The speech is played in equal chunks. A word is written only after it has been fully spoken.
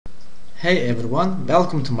Hey everyone,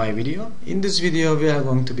 welcome to my video. In this video we are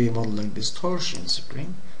going to be modeling this torsion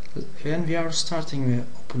spring, and we are starting with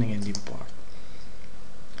opening a new part.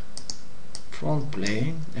 Front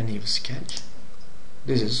plane, a new sketch.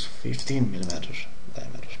 This is 15mm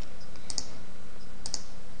diameter.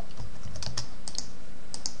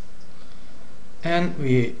 And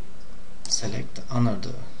we select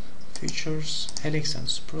another features, helix and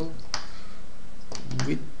spiral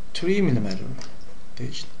with 3mm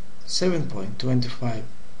pitch. 7.25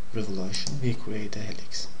 revolution, we create a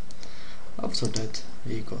helix. After that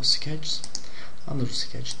we go sketch, under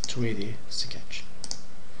sketch 3D sketch,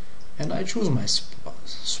 and I choose my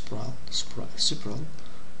spiral,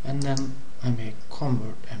 and then I make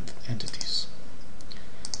convert entities.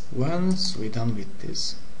 Once we're done with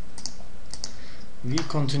this, we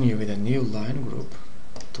continue with a new line group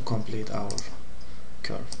to complete our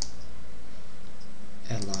curve.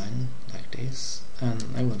 A line like this, and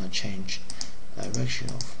I wanna change direction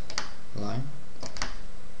of line,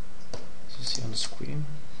 as you see on the screen,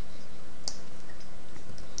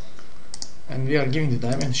 and we are giving the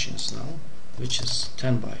dimensions now, which is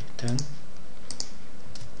 10 by 10.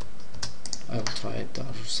 I will try at the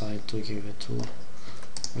other side to give it to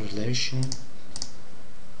relation.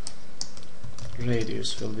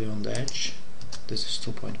 Radius will be on the edge, this is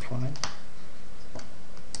 2.5,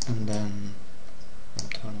 and then I'm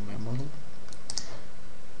turning my model.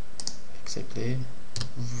 Exactly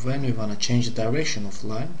when we want to change the direction of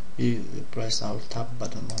line, we press our tab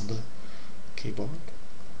button on the keyboard,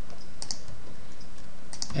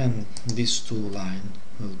 and these two lines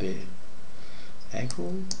will be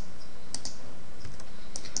equal,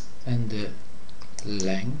 and the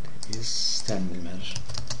length is 10mm.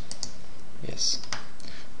 Yes,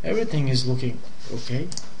 everything is looking okay,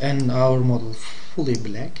 and our model fully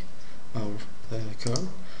black, our curve.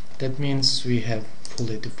 That means we have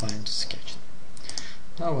fully defined sketch.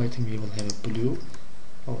 Now I think we will have a blue.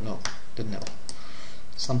 Oh no, didn't know.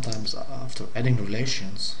 Sometimes after adding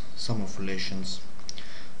relations, some of relations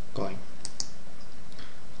going.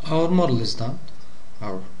 Our model is done,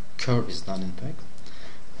 our curve is done in fact,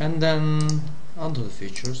 and then under the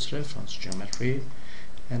features, reference geometry,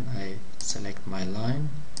 and I select my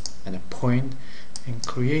line and a point, and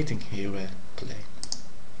creating here a plane.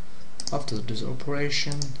 After this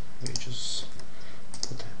operation, we just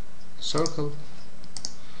put a circle,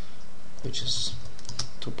 which is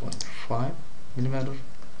 2.5mm,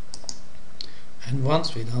 and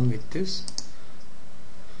once we're done with this,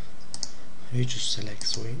 we just select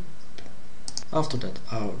sweep. After that,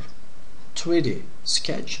 our 3D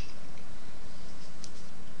sketch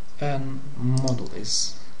and model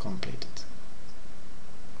is completed.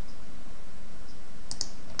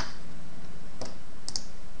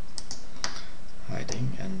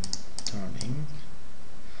 Hiding and turning.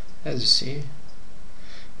 As you see,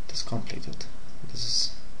 it is completed. This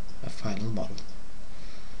is a final model.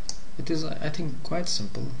 It is, I think, quite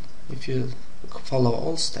simple. If you follow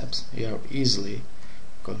all steps, you are easily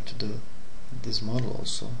going to do this model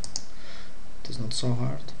also. It is not so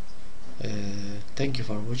hard. Thank you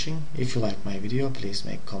for watching. If you like my video, please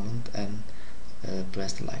make comment and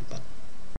press the like button.